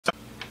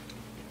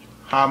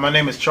Hi, my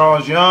name is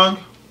Charles Young.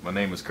 My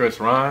name is Chris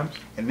Rhymes.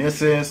 And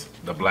this is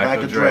The Black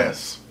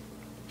Address.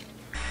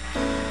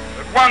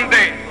 But one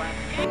day,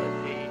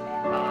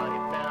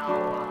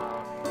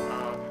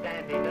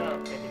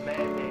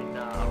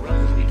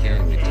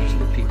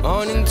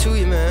 on into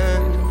you,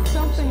 man.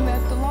 Something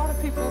that a lot of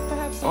people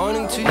perhaps On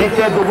into you. He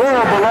said the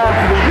world belongs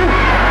to the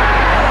youth.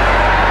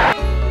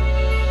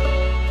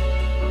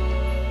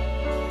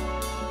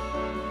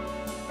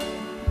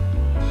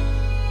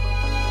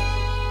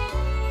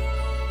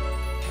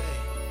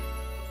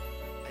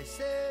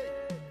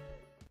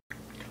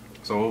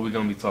 So what we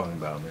gonna be talking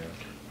about, man?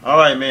 All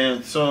right,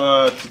 man.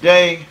 So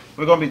today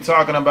we're going to be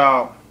talking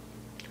about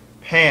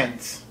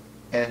pants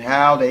and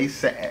how they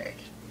sag.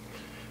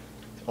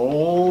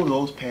 Oh,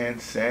 those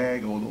pants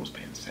sag. Oh, those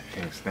pants sag.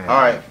 Can't stand All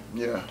right,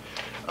 yeah.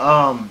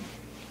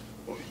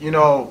 You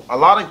know, a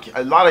lot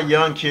of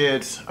young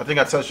kids. I think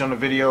I touched on the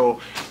video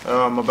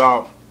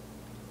about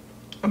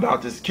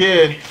this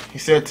kid. He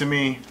said to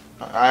me,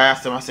 I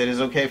asked him. I said, "Is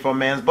it okay for a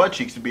man's butt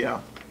cheeks to be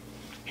out?"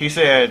 He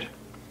said,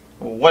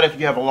 "Well, what if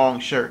you have a long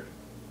shirt?"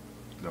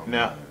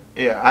 Now,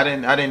 yeah,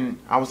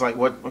 I was like,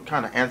 what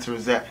kind of answer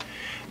is that?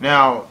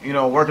 Now, you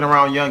know, working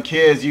around young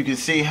kids, you can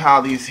see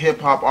how these hip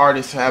hop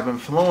artists have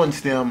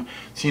influenced them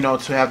to, you know,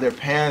 to have their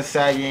pants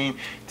sagging,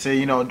 to,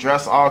 you know,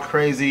 dress all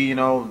crazy, you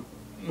know,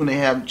 when they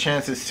have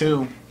chances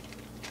to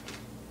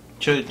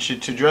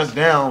dress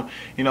down,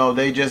 you know,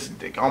 they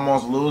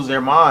almost lose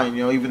their mind.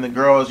 You know, even the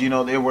girls, you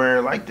know, they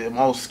wear like the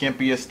most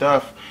skimpiest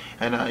stuff,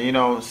 and you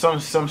know, some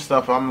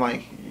stuff I'm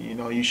like, you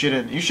know, you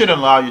shouldn't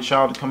allow your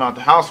child to come out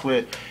the house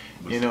with.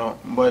 You know,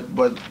 but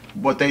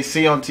what they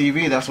see on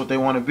TV, that's what they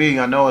want to be.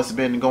 I know it's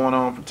been going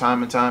on from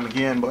time and time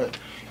again, but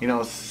you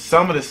know,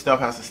 some of this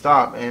stuff has to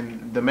stop.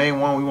 And the main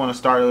one we want to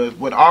start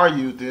with our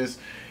youth is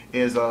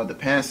the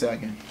pants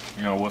sagging.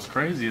 You know, what's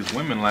crazy is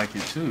women like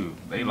it too.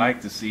 They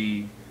like to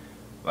see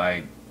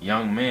like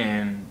young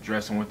men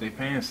dressing with their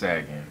pants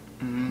sagging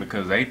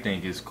because they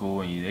think it's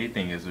cool and they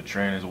think it's a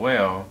trend as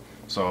well.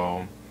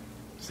 So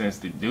since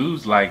the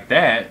dudes like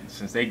that,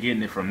 since they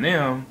getting it from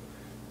them,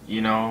 you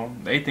know,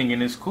 they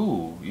thinking it's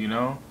cool, you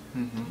know,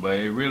 but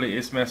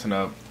it's messing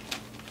up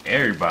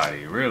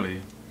everybody,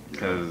 really,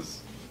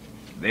 because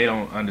they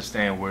don't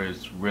understand where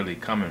it's really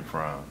coming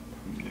from.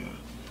 Yeah.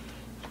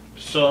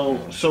 So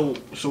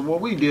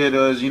what we did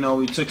is, you know,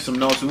 we took some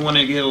notes. We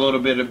wanted to get a little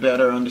bit of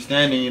better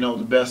understanding. You know,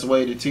 the best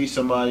way to teach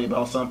somebody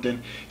about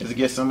something is to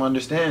get some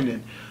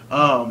understanding.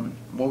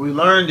 What we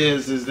learned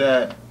is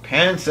that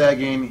pants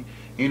sagging,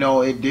 you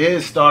know, it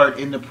did start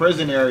in the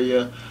prison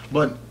area,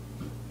 but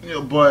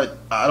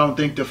I don't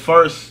think the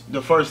first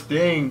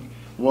thing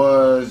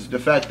was the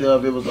fact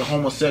of it was a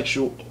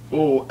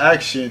homosexual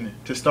action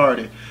to start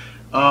it.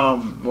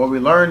 What we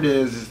learned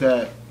is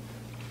that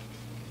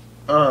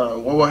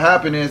what will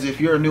happen is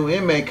if you're a new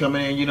inmate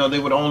coming in, you know, they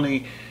would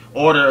only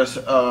order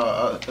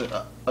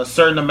a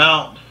certain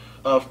amount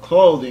of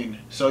clothing.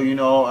 So you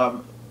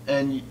know,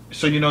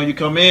 you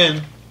come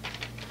in,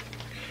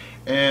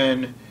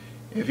 and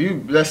if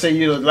let's say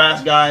you're the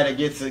last guy that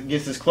gets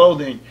his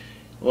clothing.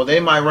 Well,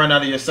 they might run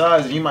out of your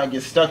size, and you might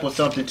get stuck with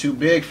something too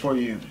big for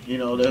you. You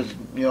know,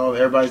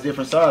 everybody's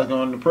different size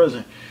going to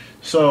prison.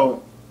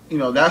 So, you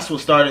know, that's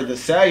what started the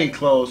saggy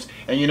clothes.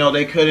 And you know,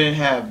 they couldn't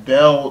have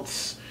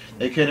belts,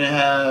 they couldn't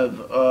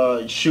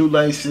have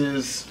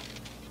shoelaces,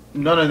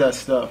 none of that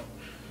stuff.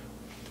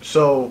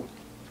 So,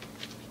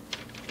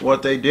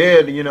 what they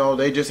did, you know,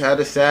 they just had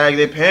to sag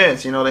their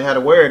pants. You know, they had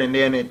to wear it, and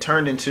then it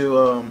turned into.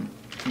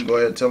 Go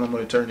ahead, tell them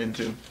what it turned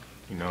into.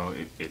 You know,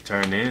 it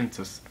turned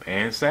into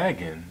pants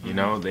sagging. You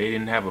know, they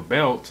didn't have a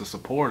belt to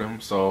support them,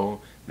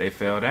 so they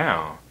fell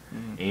down.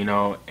 You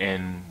know,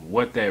 and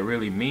what that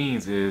really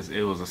means is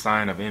it was a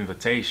sign of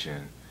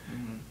invitation.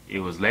 It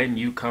was letting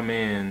you come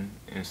in,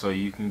 and so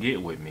you can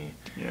get with me.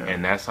 Yeah.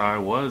 And that's how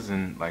it was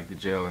in like the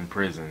jail and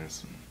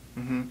prisons.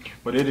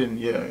 But it didn't,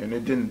 yeah, and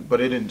it didn't. But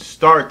it didn't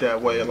start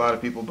that way. A lot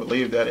of people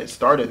believe that it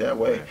started that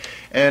way.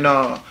 And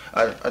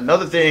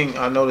another thing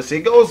I noticed,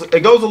 it goes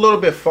a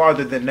little bit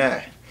farther than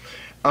that.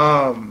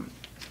 A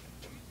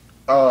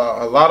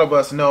lot of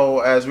us know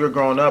as we're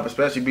growing up,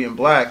 especially being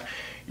black,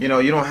 you know,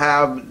 your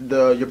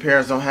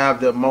parents don't have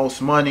the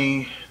most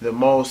money, the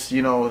most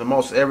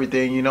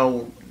everything, you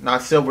know,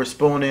 not silver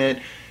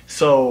spooned.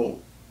 So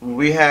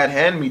we had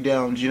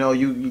hand-me-downs, you know,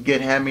 you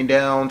get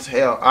hand-me-downs.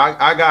 Hell,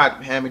 I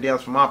got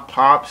hand-me-downs from my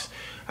pops.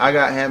 I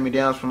got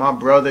hand-me-downs from my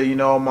brother, you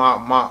know,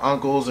 my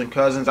uncles and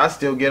cousins. I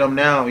still get them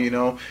now, you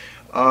know.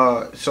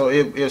 So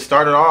it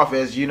started off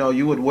as, you know,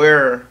 you would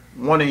wear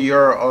one of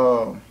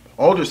your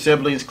older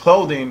siblings'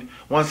 clothing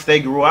once they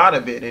grew out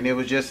of it, and it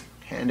was just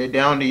handed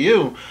down to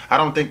you. I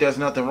don't think there's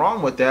nothing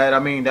wrong with that. I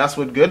mean, that's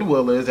what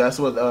Goodwill is. That's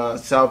what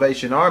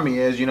Salvation Army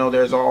is. You know,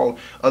 there's all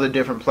other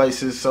different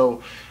places.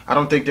 So I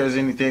don't think there's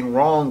anything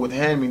wrong with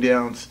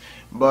hand-me-downs.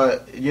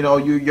 But, you know,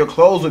 your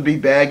clothes would be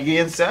baggy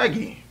and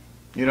saggy.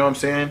 You know what I'm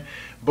saying?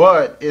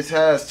 But it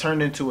has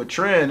turned into a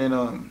trend,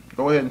 and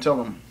go ahead and tell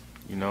them.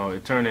 You know,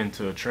 it turned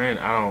into a trend.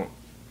 I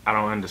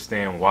don't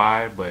understand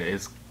why, but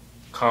it's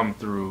come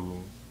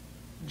through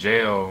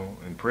jail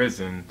and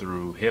prison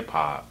through hip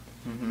hop.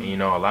 And, you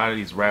know, a lot of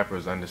these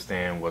rappers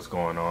understand what's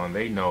going on.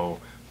 They know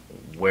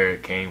where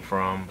it came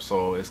from.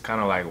 So it's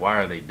kind of like, why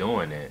are they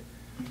doing it?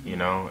 You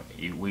know,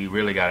 we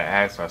really got to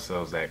ask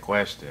ourselves that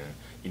question.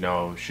 You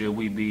know, should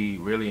we be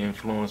really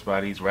influenced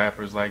by these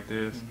rappers like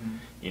this?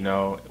 You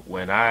know,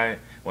 when I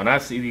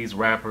see these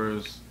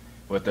rappers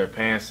with their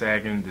pants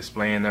sagging,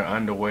 displaying their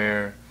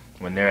underwear,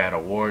 when they're at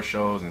award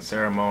shows and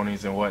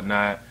ceremonies and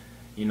whatnot,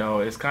 you know,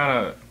 it's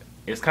kind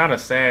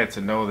of sad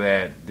to know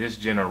that this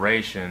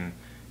generation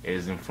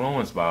is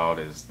influenced by all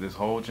this. This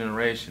whole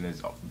generation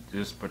is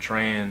just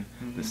portraying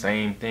the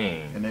same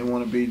thing, and they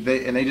want to be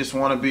they just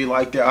want to be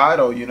like their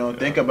idol. You know,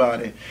 think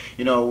about it.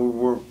 You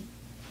know,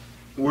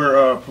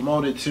 we're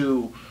promoted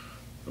to,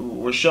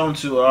 we're shown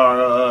to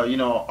our you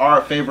know,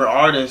 our favorite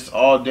artists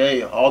all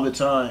day, all the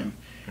time,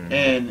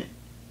 and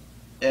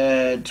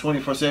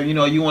 24/7. You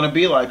know, you want to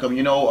be like them.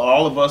 You know,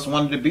 all of us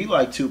wanted to be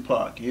like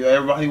Tupac. You know,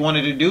 everybody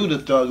wanted to do the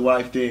thug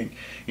life thing.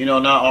 You know,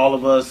 not all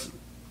of us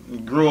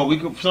grew up.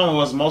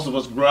 Most of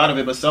us grew out of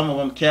it, but some of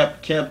them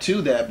kept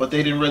to that. But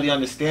they didn't really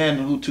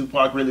understand who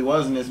Tupac really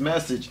was and his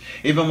message.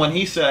 Even when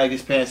he sagged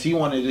his pants, he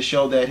wanted to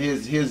show that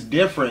his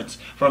difference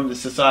from the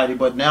society.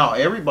 But now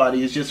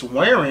everybody is just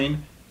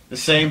wearing the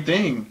same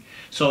thing.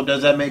 So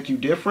does that make you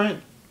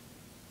different?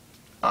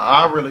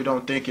 I really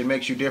don't think it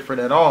makes you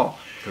different at all.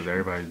 Because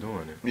everybody's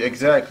doing it.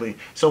 Exactly.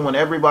 So when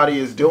everybody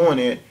is doing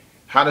it,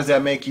 how does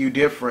that make you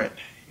different?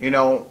 You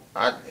know,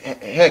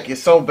 heck,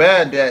 it's so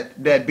bad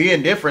that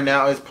being different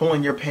now is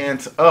pulling your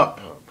pants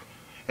up,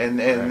 and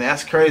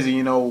that's crazy.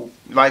 You know,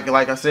 like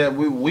I said,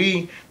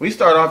 we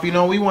start off. You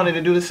know, we wanted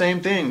to do the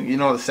same thing. You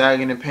know, the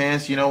sagging the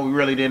pants. You know, we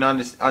really didn't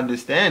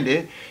understand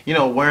it. You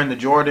know, wearing the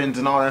Jordans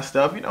and all that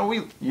stuff. You know,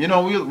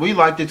 we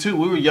liked it too.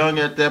 We were young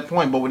at that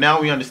point, but now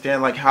we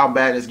understand like how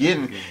bad it's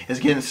getting. It's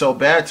getting so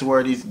bad to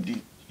where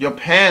your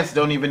pants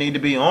don't even need to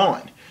be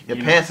on. Your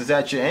pants is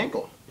at your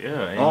ankle.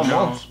 Yeah, and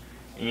almost.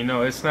 You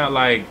know, it's not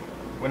like,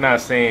 we're not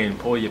saying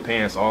pull your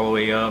pants all the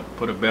way up,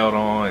 put a belt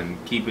on,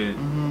 and keep it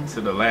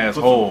to the last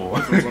hole.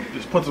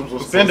 Just put some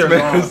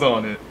suspenders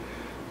on it.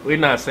 We're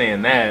not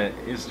saying that.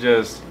 It's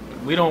just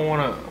we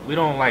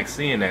don't like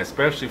seeing that,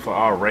 especially for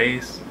our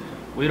race.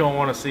 We don't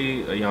want to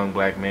see a young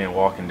black man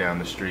walking down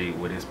the street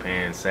with his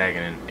pants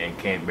sagging and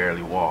can't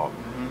barely walk.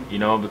 You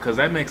know, because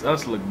that makes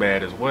us look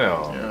bad as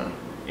well. Yeah.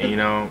 And you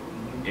know,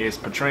 it's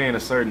portraying a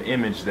certain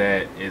image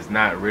that is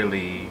not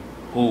really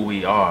who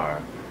we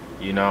are.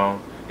 You know,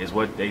 is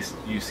what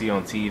you see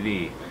on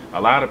TV. A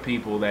lot of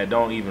people that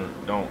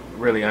don't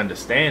really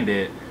understand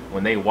it,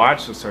 when they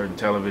watch a certain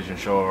television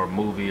show or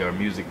movie or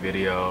music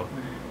video,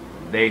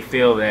 they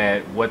feel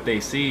that what they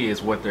see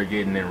is what they're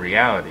getting in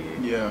reality.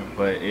 Yeah.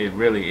 But it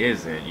really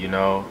isn't. You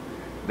know,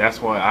 that's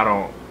why I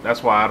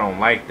don't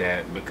like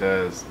that,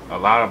 because a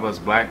lot of us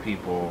black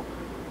people,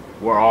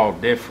 we're all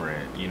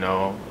different. You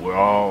know, we're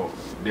all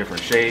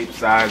different shapes,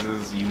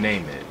 sizes, you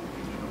name it.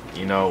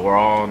 You know, we're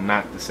all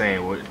not the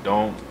same.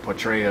 Don't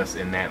portray us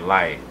in that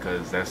light,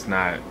 because that's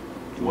not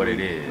what it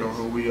is. Or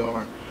who we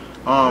are.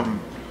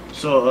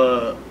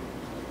 So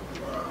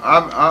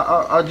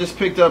I just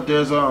picked up.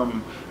 There's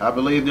I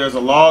believe there's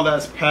a law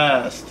that's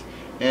passed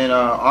in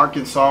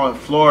Arkansas and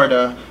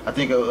Florida. I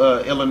think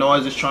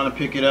Illinois is trying to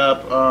pick it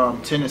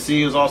up.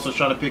 Tennessee is also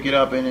trying to pick it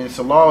up, and it's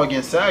a law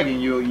against sagging.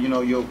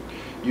 You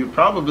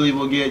probably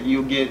will get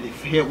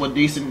hit with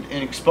decent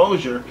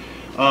exposure.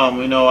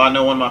 You know, I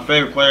know one of my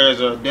favorite players,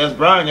 Des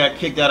Bryant, got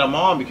kicked out of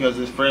mall because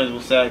his friends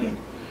were sagging.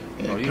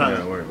 Oh, you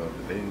gotta worry about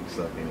it. They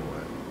suck anyway.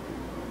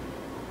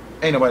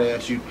 Ain't nobody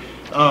asked you.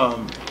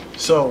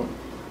 So,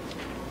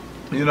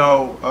 you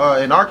know,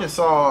 in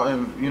Arkansas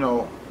and, you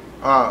know,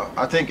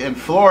 I think in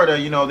Florida,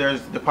 you know,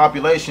 there's the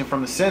population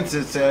from the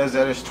census says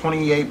that there's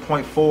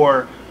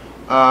 28.4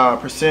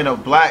 percent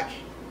of black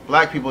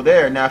people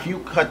there. Now, if you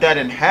cut that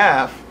in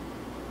half,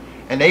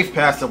 and they've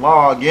passed a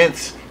law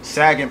against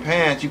sagging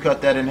pants, you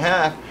cut that in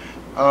half,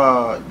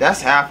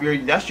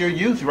 that's your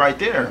youth right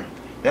there.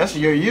 That's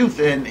your youth.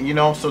 And you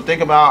know, so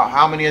think about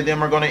how many of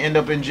them are going to end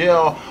up in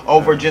jail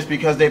over just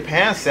because they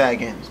pants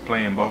sagging. It's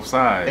playing both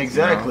sides.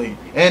 Exactly. You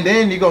know? And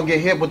then you're going to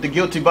get hit with the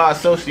guilty by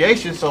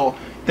association. So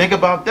think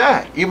about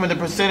that. Even the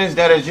percentage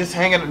that is just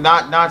hanging,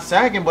 not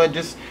sagging, but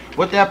just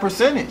with that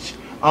percentage.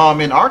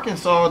 In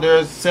Arkansas,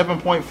 there's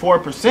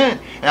 7.4%,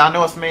 and I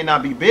know it may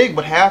not be big,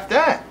 but half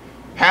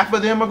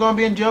of them are going to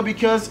be in jail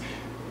because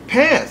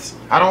pants.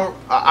 I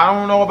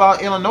don't know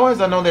about Illinois.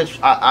 I know that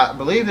I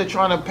believe they're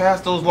trying to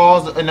pass those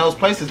laws in those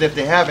places if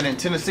they haven't, in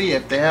Tennessee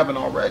if they haven't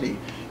already.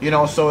 You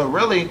know, so it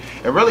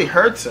really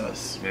hurts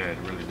us. Yeah, it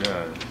really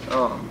does.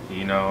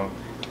 You know,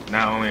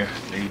 not only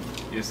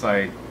it's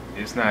like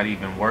it's not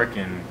even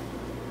working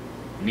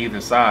neither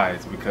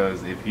sides,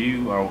 because if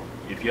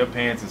your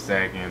pants are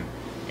sagging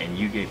and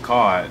you get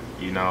caught,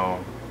 you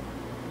know,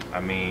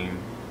 I mean,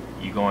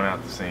 you going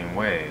out the same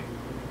way.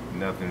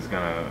 Nothing's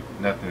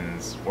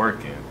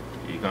working.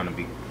 You're gonna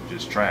be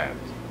just trapped.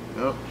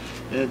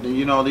 Yep.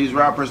 You know, these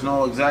rappers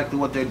know exactly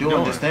what they're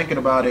doing. Just thinking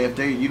about it, if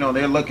they, you know,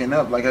 they're looking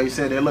up, like I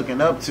said, they're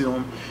looking up to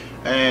them,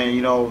 and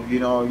you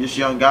know, this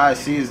young guy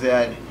sees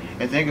that,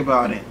 and think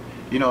about it.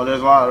 you know,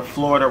 there's a lot of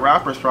Florida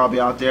rappers probably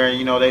out there, and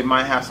you know, they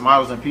might have some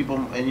idols, and people,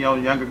 and you know,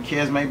 younger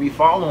kids may be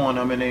following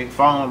them, and they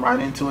follow them right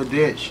into a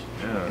ditch.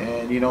 Yeah.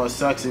 And you know, it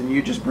sucks, and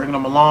you just bringing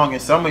them along,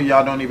 and some of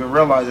y'all don't even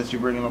realize that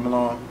you're bringing them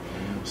along.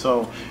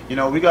 So, you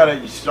know, we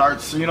gotta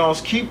start, you know,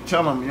 keep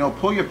telling them, you know,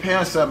 pull your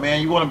pants up,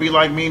 man. You want to be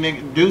like me,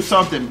 nigga? Do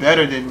something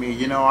better than me.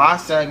 You know, I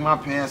sag my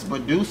pants,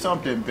 but do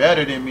something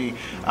better than me.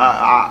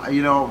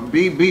 You know,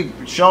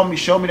 show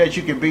me that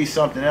you can be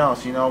something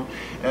else. You know,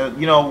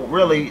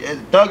 really,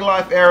 Thug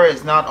Life era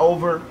is not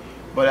over,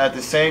 but at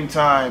the same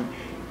time,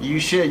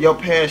 your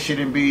pants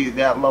shouldn't be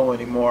that low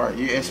anymore.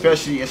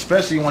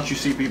 Especially once you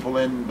see people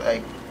in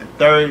like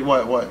 30,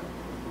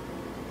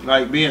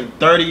 like being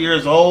 30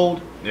 years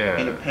old. Yeah.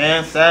 And the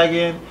pants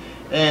sagging,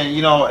 and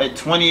you know, at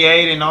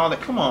 28 and all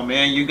that. Come on,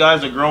 man, you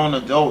guys are grown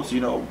adults. You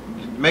know,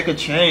 make a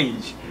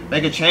change.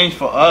 Make a change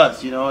for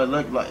us. You know,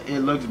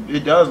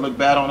 it does look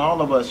bad on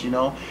all of us. You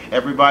know,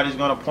 everybody's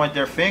gonna point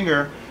their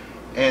finger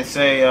and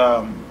say,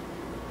 "Oh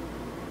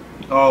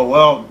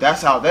well,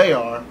 that's how they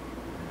are.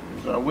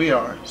 So we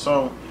are."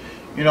 So,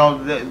 you know,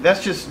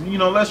 let's just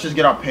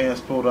get our pants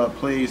pulled up,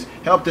 please.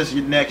 Help this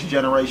next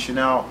generation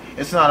out.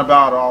 It's not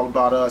all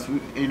about us.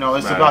 You know,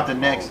 it's about the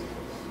next.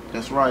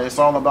 That's right. It's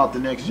all about the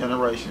next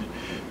generation.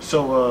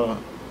 So,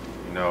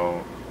 you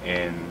know,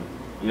 and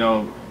you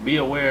know, be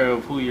aware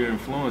of who you're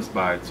influenced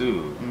by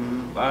too.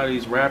 A lot of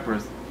these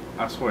rappers,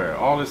 I swear,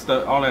 all that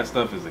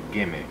stuff is a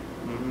gimmick.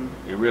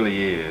 It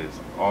really is.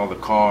 All the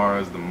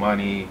cars, the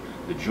money,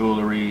 the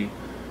jewelry,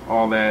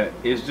 all that.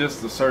 It's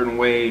just a certain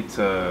way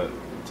to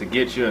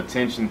get your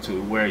attention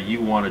to where you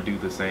want to do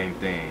the same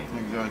thing.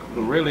 Exactly.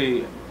 But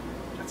really,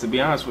 to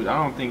be honest with you,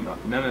 I don't think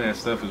none of that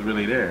stuff is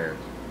really there.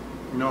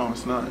 No,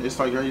 it's not. It's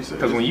like how you said.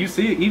 Because when you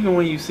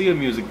see a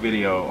music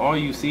video, all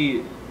you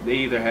see, they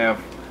either have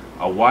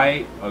a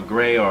white, a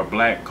gray, or a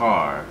black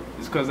car.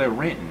 It's because they're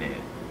renting it.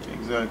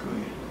 Exactly.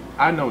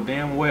 I know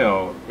damn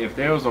well if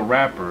there was a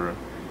rapper,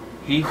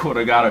 he would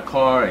have got a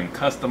car and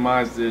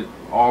customized it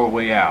all the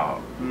way out.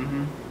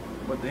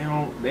 But they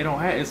don't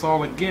have. It's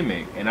all a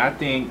gimmick, and I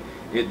think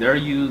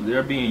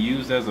they're being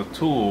used as a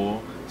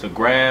tool to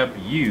grab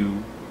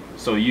you,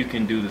 so you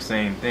can do the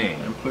same thing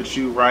and put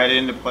you right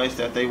in the place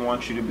that they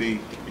want you to be,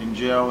 in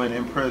jail and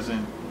in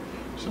prison.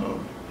 So,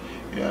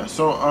 yeah.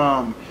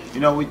 So, you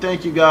know, we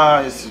thank you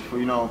guys for,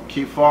 you know,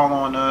 keep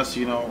following us.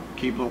 You know,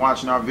 keep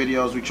watching our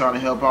videos. We trying to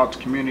help out the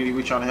community.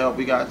 We trying to help.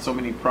 We got so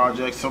many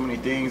projects, so many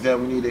things that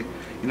we need to,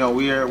 you know,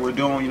 we're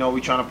doing. You know,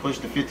 we trying to push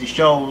the 50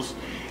 shows,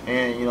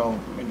 and you know,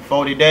 in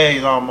 40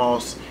 days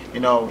almost.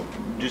 You know,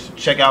 just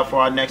check out for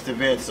our next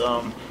events.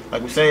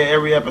 Like we say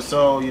every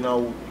episode, you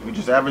know, we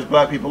just average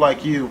black people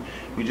like you.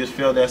 We just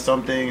feel that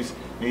some things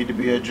need to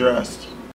be addressed.